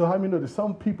free. And so how many know there's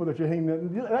some people that you're hanging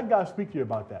around, let God speak to you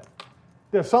about that.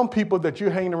 There are some people that you're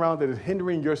hanging around that is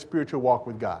hindering your spiritual walk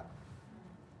with God.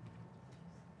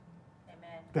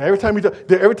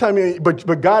 Amen.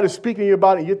 But God is speaking to you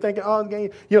about it, and you're thinking,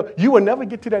 you will never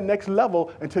get to that next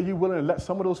level until you're willing to let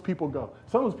some of those people go.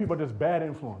 Some of those people are just bad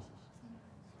influences.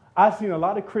 I've seen a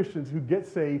lot of Christians who get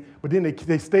saved, but then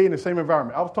they stay in the same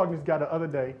environment. I was talking to this guy the other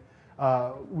day.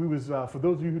 For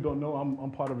those of you who don't know,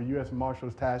 I'm part of a U.S.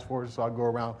 Marshals task force, so I go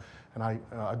around and I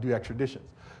do extraditions.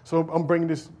 So I'm bringing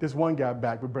this one guy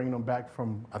back. We're bringing him back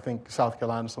from, I think, South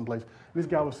Carolina someplace. This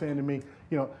guy was saying to me,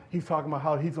 he's talking about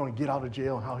how he's going to get out of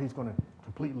jail and how he's going to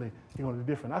completely, do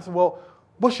different. I said, well,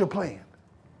 what's your plan?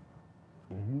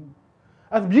 Mm-hmm.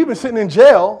 I said, you've been sitting in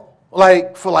jail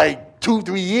for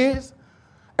 2-3 years,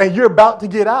 and you're about to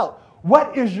get out.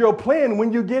 What is your plan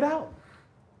when you get out?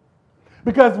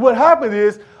 Because what happens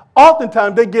is,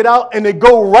 oftentimes they get out and they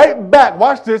go right back,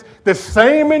 watch this, the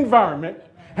same environment,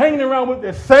 hanging around with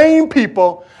the same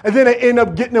people, and then they end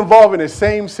up getting involved in the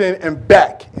same sin and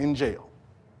back in jail.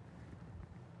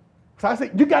 So I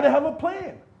said, you got to have a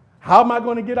plan. How am I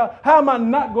going to get out? How am I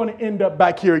not going to end up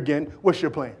back here again? What's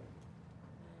your plan?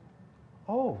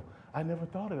 Oh, I never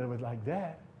thought of it like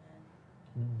that.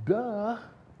 Duh.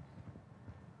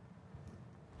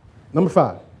 Number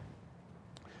 5.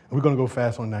 We're going to go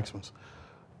fast on the next ones.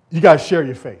 You got to share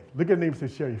your faith. Look at the name and say,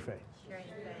 share your faith.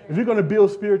 If you're going to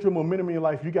build spiritual momentum in your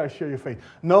life, you got to share your faith.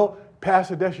 No,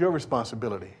 Pastor, that's your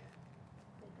responsibility.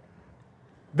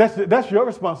 That's your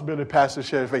responsibility, Pastor, to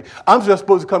share your faith. I'm just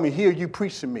supposed to come and hear you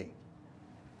preach to me.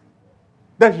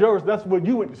 That's yours. That's what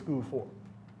you went to school for.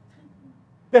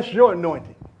 That's your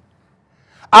anointing.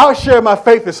 I'll share my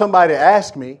faith if somebody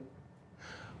asks me,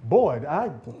 boy,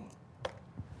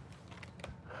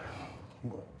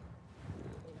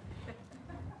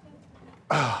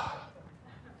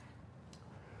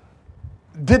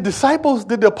 Did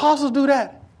the apostles do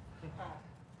that?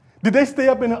 Did they stay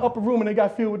up in the upper room and they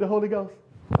got filled with the Holy Ghost?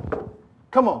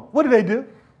 Come on. What did they do? Amen.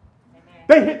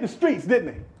 They hit the streets, didn't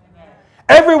they? Amen.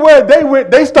 Everywhere they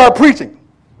went, they started preaching.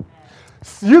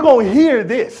 So you're going to hear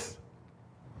this.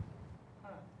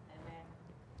 Amen.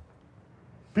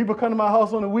 People come to my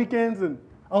house on the weekends and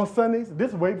on Sundays.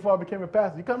 This is way before I became a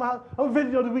pastor. You come to my house, I'm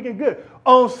visiting you on the weekend, good.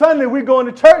 On Sunday, we're going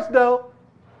to church, though.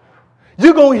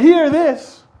 You're going to hear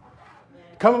this.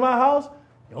 Come to my house,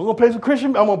 I'm going to play some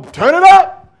Christian, I'm going to turn it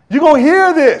up. You're going to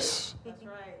hear this. That's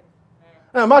right.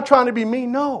 Now, am I trying to be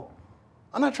mean? No.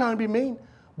 I'm not trying to be mean.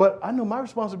 But I know my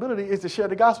responsibility is to share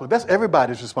the gospel. That's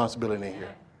everybody's responsibility in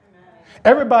here. Amen.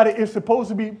 Everybody is supposed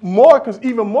to be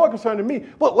even more concerned than me.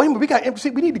 But wait a minute, we got empty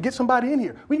seats. We need to get somebody in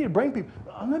here. We need to bring people.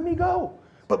 Let me go.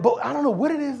 But I don't know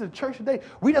what it is in the church today.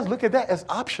 We just look at that as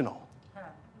optional.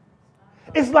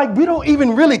 It's like we don't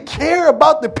even really care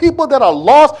about the people that are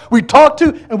lost we talk to,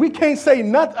 and we can't say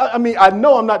nothing. I mean, I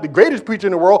know I'm not the greatest preacher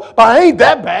in the world, but I ain't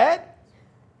that bad.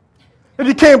 If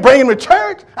you can't bring them to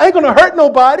church, I ain't going to hurt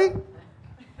nobody.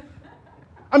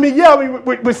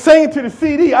 We're saying to the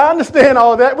CD, I understand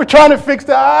all that. We're trying to fix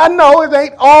that. I know it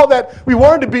ain't all that we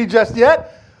wanted to be just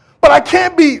yet, but I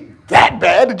can't be that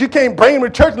bad that you can't bring them to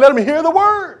church and let them hear the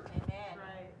word.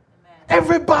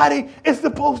 Everybody is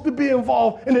supposed to be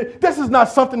involved. And this is not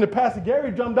something that Pastor Gary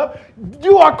drummed up.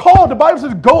 You are called. The Bible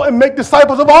says, go and make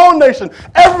disciples of all nations.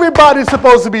 Everybody's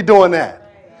supposed to be doing that.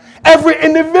 Every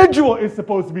individual is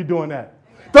supposed to be doing that.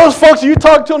 Those folks you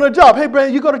talk to on the job, hey,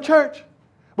 Brandon, you go to church?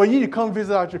 Well, you need to come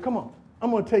visit our church. Come on.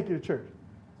 I'm going to take you to church.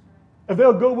 If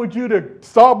they'll go with you to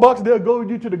Starbucks, they'll go with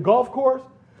you to the golf course.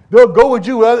 They'll go with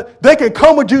you. They can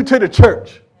come with you to the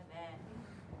church.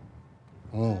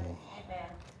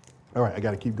 All right, I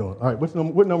got to keep going. All right, what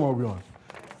number are we on?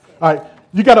 All right,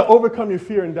 you got to overcome your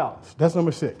fear and doubts. That's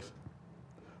number 6.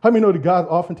 How many know that God's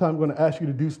oftentimes going to ask you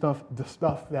to do the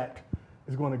stuff that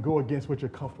is going to go against what you're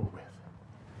comfortable with?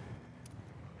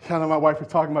 kind of my wife was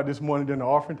talking about this morning during the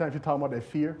offering time. She's talking about that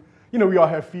fear. You know, we all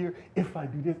have fear. If I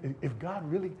do this, if God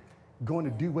really going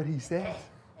to do what he says?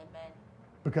 Amen.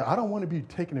 Because I don't want to be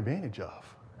taken advantage of.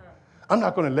 I'm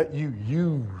not going to let you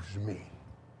use me.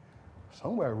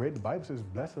 Somewhere I read the Bible says,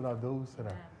 blessed are those that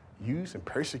are used and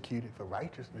persecuted for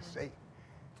righteousness' sake.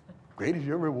 Great is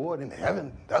your reward in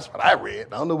heaven. That's what I read.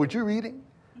 I don't know what you're reading.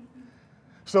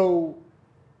 So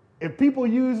if people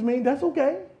use me, that's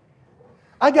okay.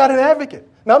 I got an advocate.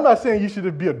 Now, I'm not saying you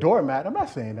should be a doormat. I'm not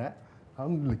saying that.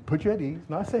 I'm going to put you at ease.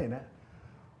 I'm not saying that.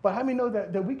 But how many know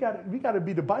that we got to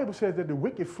be, the Bible says that the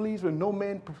wicked flees when no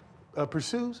man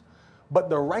pursues, but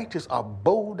the righteous are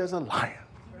bold as a lion.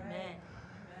 Amen.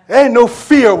 There ain't no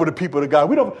fear over the people of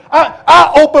God.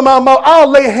 I open my mouth. I'll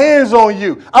lay hands on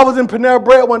you. I was in Panera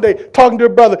Bread one day talking to a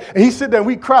brother, and he sit there and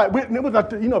we cried. It was like,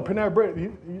 Panera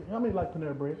Bread. How many like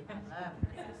Panera Bread?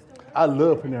 I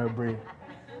love Panera Bread.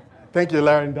 Thank you,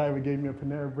 Larry and Diver gave me a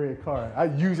Panera Bread card. I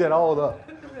use that all up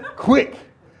quick.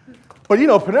 But,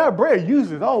 Panera Bread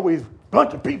uses always a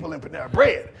bunch of people in Panera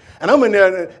Bread. And I'm in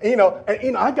there,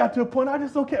 and I got to a point, I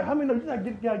just don't care. How many know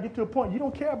you got to get to a point, you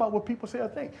don't care about what people say or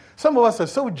think. Some of us are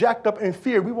so jacked up in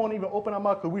fear, we won't even open our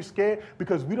mouth because we're scared,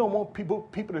 because we don't want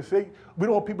people to say, we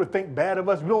don't want people to think bad of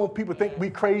us. We don't want people to think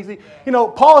we're crazy.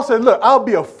 Paul said, look, I'll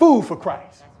be a fool for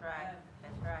Christ.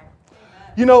 That's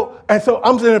right. And so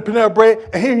I'm sitting in Panera Bread,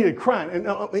 and here he is crying, and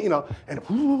now I'll be honest,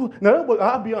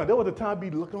 there was a time I'd be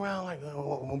looking around like,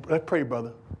 let's pray,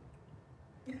 brother.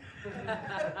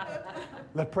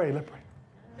 Let's pray.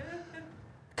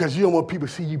 Because you don't want people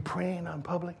to see you praying out in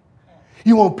public.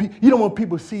 You don't want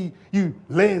people to see you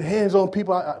laying hands on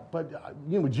people. But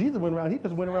when Jesus went around, he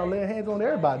just went around laying hands on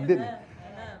everybody, didn't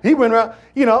he? He went around,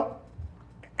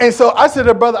 And so I said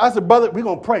to brother, we're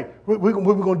going to pray. We're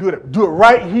going to do it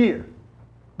right here.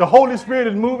 The Holy Spirit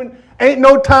is moving. Ain't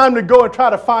no time to go and try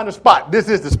to find a spot. This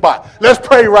is the spot. Let's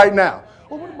pray right now.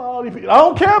 Well, what about all these people? I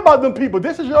don't care about them people.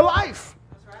 This is your life.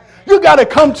 You got to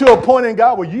come to a point in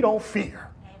God where you don't fear.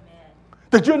 Amen.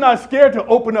 That you're not scared to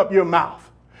open up your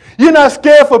mouth. You're not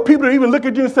scared for people to even look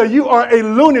at you and say, you are a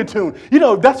Looney Tune.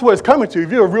 That's what it's coming to.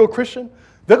 If you're a real Christian,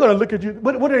 they're going to look at you.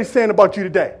 What are they saying about you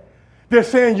today? They're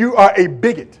saying you are a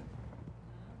bigot.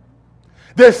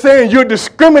 They're saying you're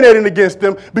discriminating against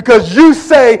them because you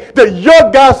say that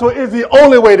your gospel is the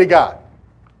only way to God.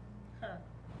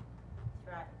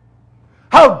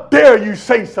 How dare you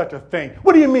say such a thing?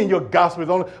 What do you mean your gospel is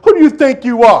only? Who do you think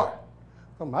you are?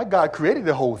 Oh, my God created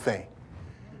the whole thing.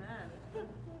 Amen.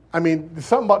 I mean, there's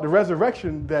something about the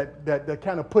resurrection that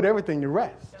kind of put everything to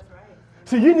rest. That's right.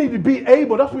 So you need to be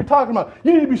able, that's what we're talking about.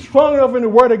 You need to be strong enough in the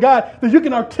Word of God that you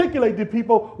can articulate to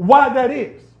people why that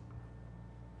is.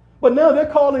 But now they're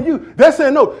calling you. They're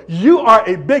saying, no, you are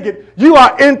a bigot. You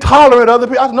are intolerant of other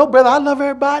people. I said, no, brother, I love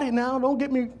everybody now. Don't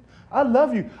get me. I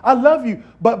love you.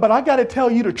 But I got to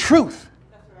tell you the truth.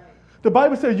 That's right. The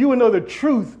Bible says you will know the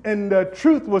truth, and the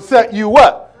truth will set you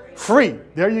what? Free.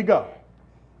 There you go.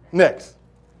 Next.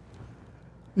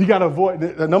 You got to avoid,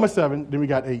 number 7, then we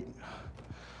got 8.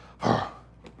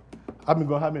 I've been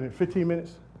going, how many? 15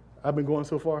 minutes? I've been going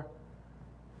so far?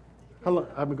 How long?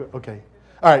 I've been going, okay.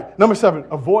 All right, number 7,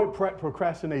 avoid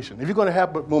procrastination. If you're going to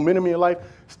have momentum in your life,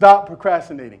 stop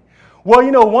procrastinating. Well,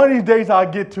 one of these days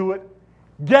I'll get to it.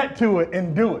 Get to it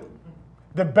and do it.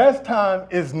 The best time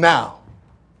is now.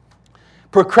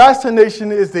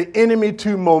 Procrastination is the enemy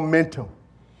to momentum.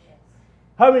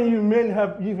 How many of you men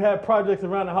you've had projects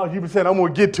around the house, you've been saying, I'm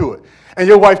going to get to it. And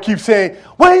your wife keeps saying,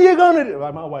 when are you going to do it?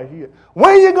 Like my wife here.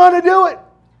 When are you going to do it?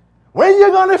 When are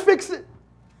you going to fix it?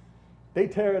 They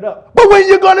tear it up. But when are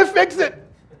you going to fix it?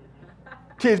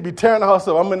 Kids be tearing the house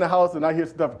up. I'm in the house and I hear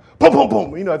stuff. Boom, boom,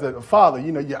 boom. As a father,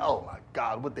 oh my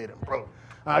God, what they done broke.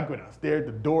 I go downstairs,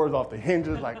 the doors off the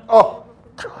hinges, like, oh,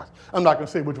 God. I'm not going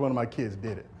to say which one of my kids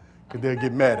did it, because they'll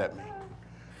get mad at me.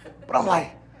 But I'm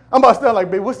about to stand like,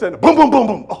 baby, what's that? Boom, boom, boom,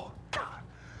 boom. Oh, God.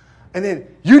 And then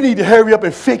you need to hurry up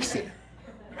and fix it.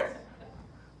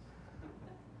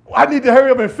 I need to hurry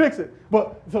up and fix it.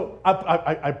 But so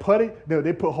I putty.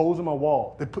 They put holes in my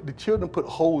wall. The children put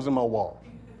holes in my wall.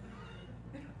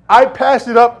 I patched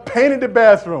it up, painted the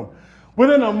bathroom.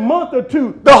 Within a month or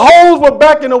two, the holes were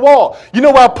back in the wall. You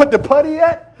know where I put the putty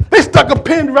at? They stuck a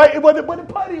pin right where the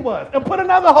putty was and put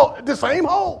another hole, the same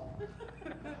hole.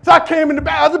 So I came in the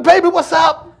bath. I said, baby, what's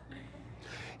up?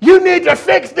 You need to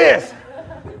fix this.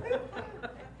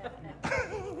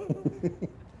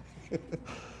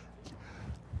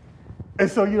 And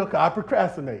so, I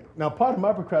procrastinate. Now, part of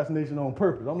my procrastination on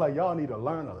purpose. I'm like, y'all need to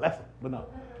learn a lesson. But no.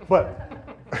 But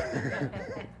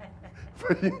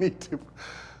you need to.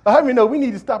 How many know we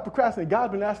need to stop procrastinating?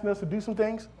 God's been asking us to do some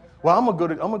things. Well, I'm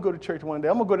gonna go to church one day.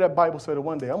 I'm gonna go to that Bible study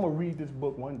one day. I'm gonna read this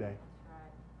book one day.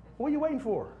 What are you waiting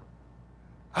for?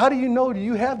 How do you know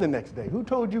you have the next day? Who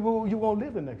told you you won't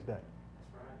live the next day?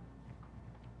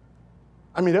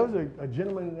 I mean, there was a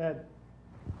gentleman at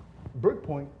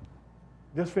Brookpoint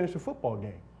just finished a football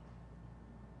game.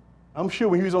 I'm sure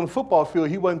when he was on the football field,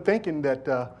 he wasn't thinking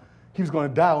that he was going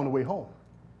to die on the way home.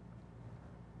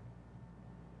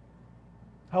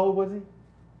 How old was he?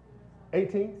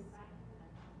 18?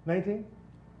 19?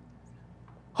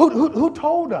 Who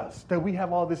told us that we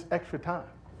have all this extra time?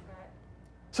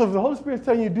 So if the Holy Spirit's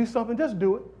telling you to do something, just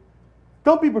do it.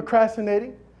 Don't be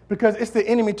procrastinating, because it's the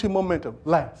enemy to momentum.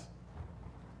 Last.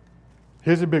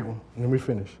 Here's a big one, and then we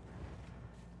finish.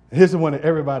 Here's the one that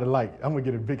everybody likes. I'm going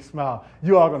to get a big smile.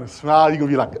 You all going to smile. You're going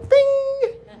to be like,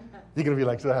 ding! You're going to be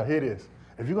like, so here it is.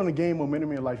 If you're going to gain momentum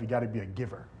in your life, you got to be a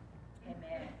giver.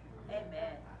 Amen.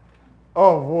 Amen.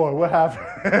 Oh, boy, what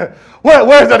happened?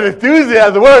 Where's that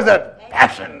enthusiasm? Where's that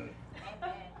passion?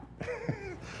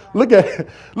 Look at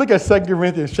 2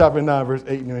 Corinthians chapter 9, verse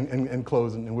 8 in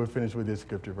closing, and we'll finish with this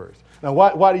scripture verse. Now,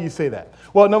 why do you say that?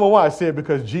 Well, number one, I say it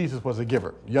because Jesus was a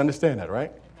giver. You understand that,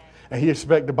 right? And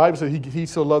the Bible says he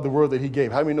so loved the world that he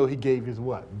gave. How many know he gave his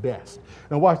what? Best.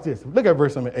 Now watch this. Look at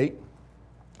verse number 8.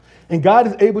 And God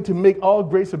is able to make all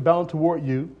grace abound toward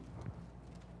you,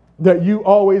 that you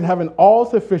always having all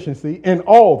sufficiency in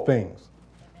all things.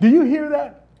 Do you hear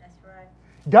that?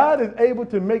 God is able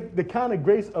to make the kind of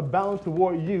grace abound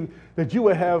toward you that you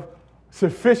will have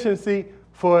sufficiency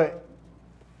for,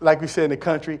 like we say in the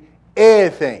country,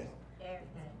 everything.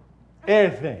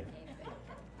 Everything.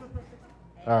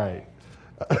 All right.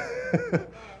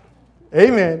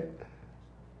 Amen.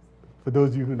 For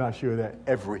those of you who are not sure of that,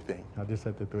 everything. I just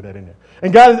had to throw that in there.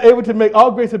 And God is able to make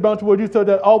all grace abound toward you, so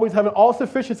that always having all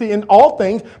sufficiency in all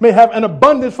things may have an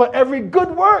abundance for every good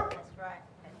work. That's right.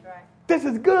 That's right. This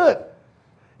is good.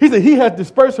 He said, he has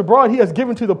dispersed abroad, he has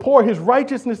given to the poor, his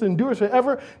righteousness endures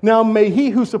forever. Now may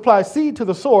he who supplies seed to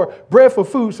the sower, bread for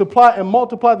food, supply and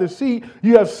multiply the seed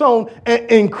you have sown and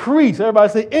increase.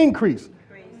 Everybody say increase.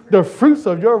 The fruits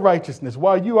of your righteousness,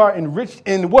 while you are enriched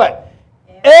in what?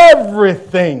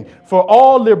 Everything. For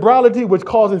all liberality, which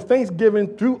causes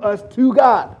thanksgiving through us to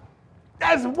God.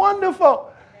 That's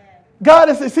wonderful. God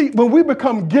is, see, when we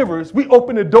become givers, we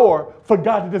open the door for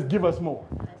God to just give us more.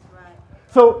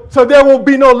 So there won't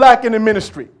be no lack in the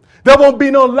ministry. There won't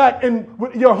be no lack in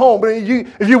your home. But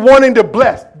if you're wanting to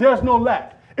bless, there's no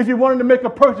lack. If you're wanting to make a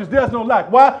purchase, there's no lack.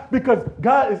 Why? Because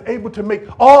God is able to make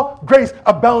all grace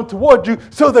abound toward you,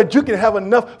 so that you can have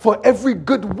enough for every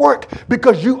good work,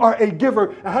 because you are a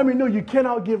giver. And how many know you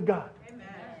cannot give God? Amen.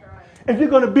 If you're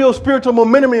going to build spiritual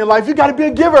momentum in your life, you got to be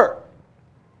a giver.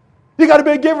 You got to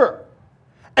be a giver.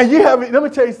 And let me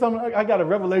tell you something. I got a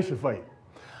revelation for you.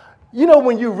 You know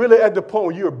when you're really at the point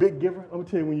where you're a big giver? Let me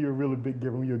tell you when you're a really big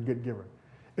giver, when you're a good giver.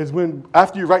 It's when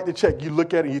after you write the check, you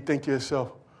look at it and you think to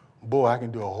yourself, boy, I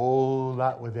can do a whole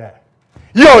lot with that.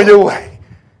 You're on your way.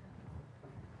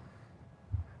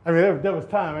 I mean, there was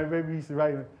time. Maybe you used to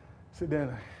write and sit down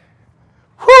and,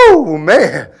 whoo,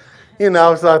 man. You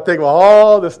know, I started thinking about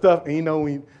all the stuff, and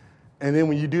and then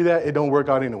when you do that, it don't work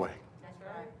out anyway.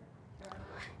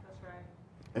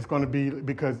 It's going to be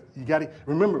because you got to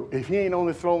remember, if he ain't on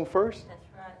the throne first,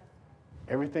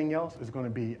 everything else is going to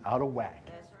be out of whack.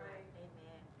 That's right.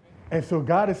 Amen. And so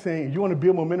God is saying, you want to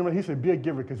build momentum? He said, be a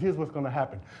giver, because here's what's going to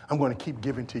happen. I'm going to keep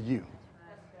giving to you.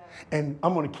 And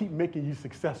I'm going to keep making you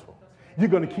successful. You're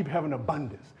going to keep having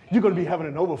abundance. You're going to be having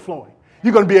an overflowing.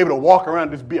 You're going to be able to walk around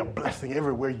and just be a blessing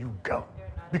everywhere you go,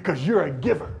 because you're a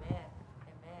giver.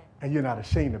 And you're not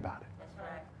ashamed about it.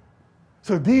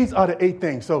 So these are the 8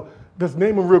 things. So let's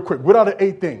name them real quick. What are the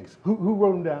 8 things? Who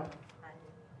wrote them down?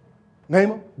 Name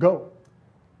them. Go.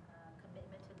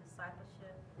 Commitment to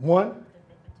discipleship. 1. Commitment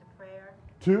to prayer.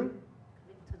 2. Commitment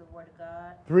to the Word of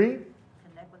God. 3.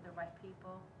 Connect with the right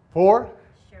people. 4.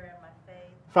 Sharing my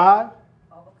faith. 5.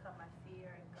 Overcome my fear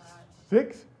in God.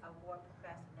 6. Avoid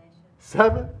procrastination.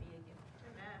 7. Be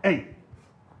a giver. 8.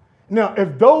 Now,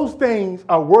 if those things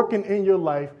are working in your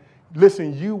life,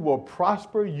 listen, you will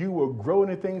prosper, you will grow in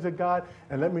the things of God,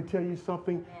 and let me tell you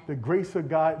something, the grace of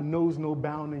God knows no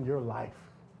bound in your life.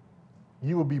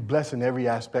 You will be blessed in every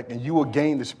aspect, and you will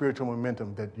gain the spiritual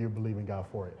momentum that you're believing God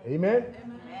for it. Amen?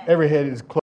 Amen. Every head is closed.